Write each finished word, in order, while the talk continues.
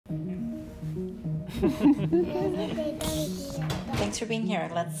Thanks for being here.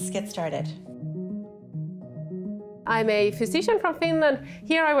 Let's get started. I'm a physician from Finland.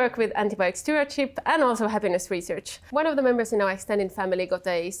 Here I work with antibiotic stewardship and also happiness research. One of the members in our extended family got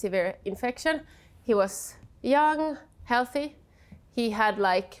a severe infection. He was young, healthy. He had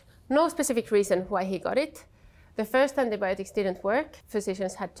no specific reason why he got it. The first antibiotics didn't work.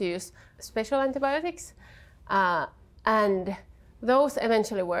 Physicians had to use special antibiotics. And those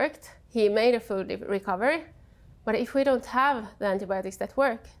eventually worked. He made a full recovery. But if we don't have the antibiotics that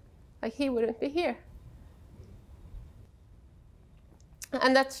work, he wouldn't be here.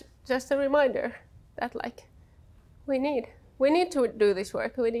 And that's just a reminder that we need to do this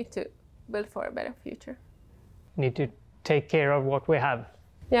work. We need to build for a better future. Need to take care of what we have.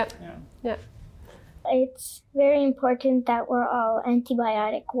 Yeah. It's very important that we're all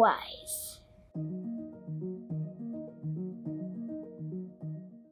antibiotic wise.